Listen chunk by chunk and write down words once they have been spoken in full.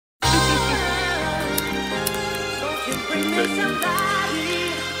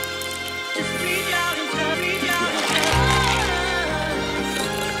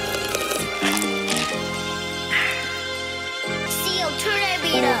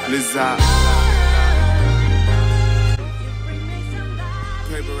Lizard.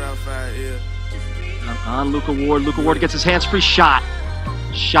 Paper out 5, yeah. On Luca Ward. Luca Ward gets his hands free. Shot.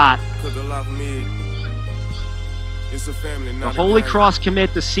 It's a family, the Holy Cross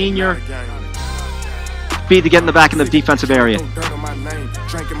commit, the senior. Speed to get in the back in the defensive area.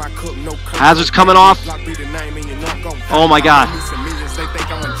 Hazard's coming off. Oh my God.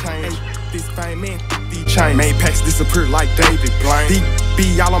 Made packs disappear like David Blaine.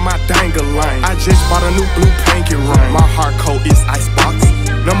 Be all on my dang-a-lane. I just bought a new blue pinky ring. My heart code is icebox.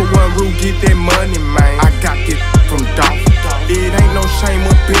 Number one rule, get that money, man. I got it from Dolph. It ain't no shame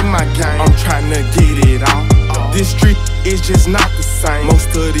up in my game. I'm trying to get it off. This street is just not the same.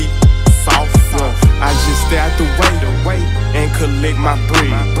 Most of these soft. I just stay out the way and collect my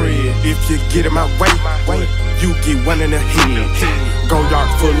bread. If you get in my way, you get one in the head. Go yard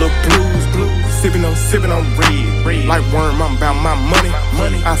full of blues. Sippin' on red. Like worm, I'm about my money.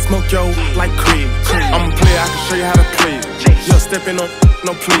 I smoke yo like Craig. I'm a player, I can show you how to play it. Yo, steppin' on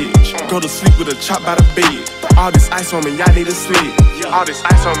no pledge. Go to sleep with a chop by the bed. All this ice on me, I need a sled.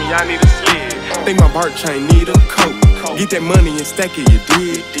 Think my bar chain need a coat. Get that money and stack it, you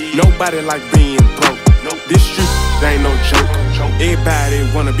dig? Nobody like being broke. This street, they ain't no joke. Everybody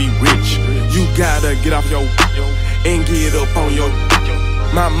wanna be rich. You gotta get off your and get up on your.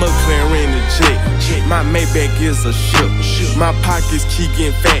 My Montclair in the jet. My Maybach is a ship. My pockets keep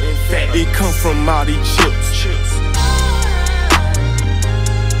getting fat. It come from all these chips.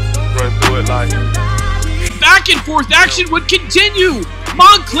 Run through it like. Back and forth action would continue.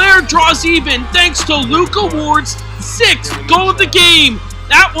 Montclair draws even thanks to Luca Ward's 6th goal of the game.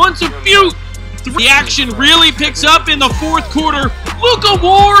 That one's a beaut. The action really picks up in the 4th quarter. Luca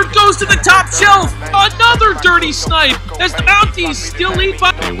Ward goes to the top shelf. Another dirty snipe as the Mounties still lead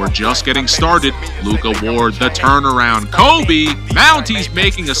by. They were just getting started. Luca Ward, the turnaround. Kobe, Mounties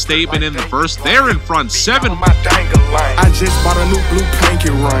making a statement in the first. They're in front 7. I just bought a new blue pinky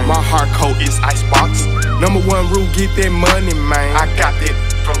ring. My heart code is icebox. Number one rule, get that money, man. I got it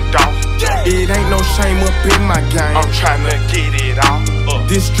from Dolph. It ain't no shame up in my game. I'm trying to get it off.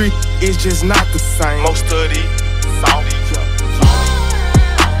 This street is just not the same. Most of these soft.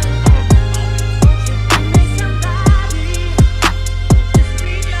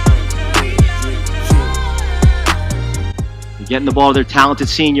 Getting the ball to their talented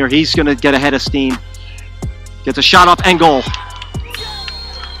senior. He's going to get ahead of steam. Gets a shot off and goal.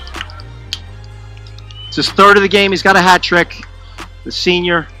 It's his 3rd of the game. He's got a hat trick. The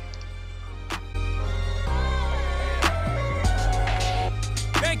senior.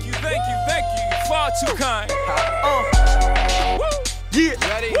 Thank you. You're far too kind. Yeah.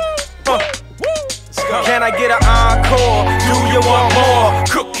 Ready? Can I get an encore? Do you want more?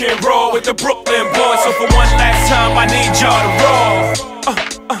 Cook and roll with the Brooklyn boys. So for one last time, I need y'all to roll.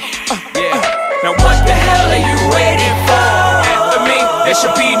 Now what the hell are you waiting for? After me, there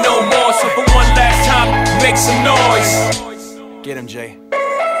should be no more. So for one last time, make some noise. Get him, Jay.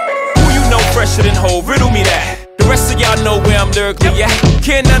 Who you know fresher than Ho? Riddle me that. The rest of y'all know where I'm lyrically at.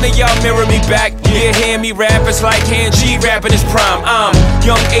 Can none of y'all mirror me back? Yeah, hear me rap, it's like hand G rapping his prime. I'm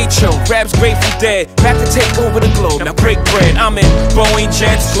young H.O., rap's Grateful Dead. Back to take over the globe, now break bread. I'm in Boeing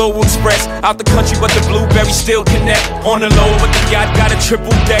Jets, Global Express. Out the country, but the blueberries still connect. On the low, but the yacht got a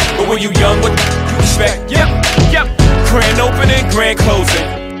triple deck. But when you young, what you expect? Yep. Grand opening, grand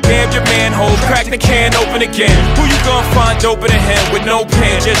closing. Damn your manhole, crack the can open again. Who you gonna find open a him with no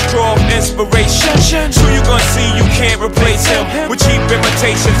pen? Just draw inspiration. Who you gonna see you can't replace him with cheap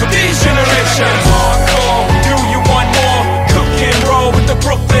imitations of these generations? Hardcore, do you want more? Cook and roll with the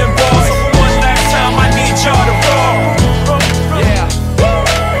Brooklyn boys. So for one last time, I need y'all to roll. Yeah.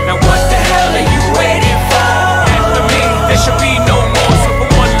 Now what the hell are you waiting for? After me, there should be no more. So for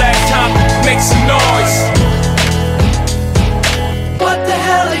one last time, make some noise. What the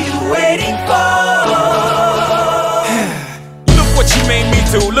hell are you waiting for? Look what you made me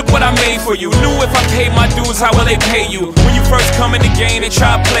do, look what I made for you. Knew if I paid my dues, how will they pay you? When you first come in the game, they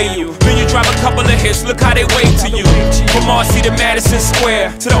try to play you. Then you drop a couple of hits, look how they wave to you. From Marcy to Madison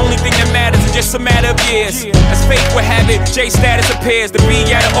Square, to the only thing that matters is just a matter of years. As fate would have it, J status appears to be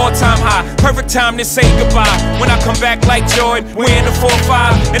at an all-time high. Perfect time to say goodbye. When I come back like Jordan, we're in the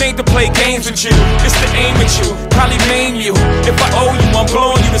 4-5. It ain't to play games with you, it's to aim at you, probably maim you. If I owe you, I'm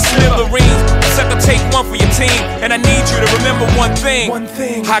blowing you to smithereens. Except I take one for your team, and I need you to remember one thing.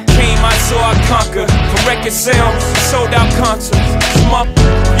 I came, I saw, I conquered. From record sales, sold out concerts. You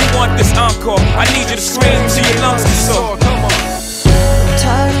want this encore? I need you to scream till your lungs get sore. Come on. I'm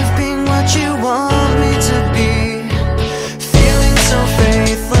tired of being what you want me to be. Feeling so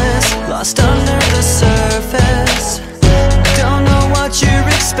faithless, lost under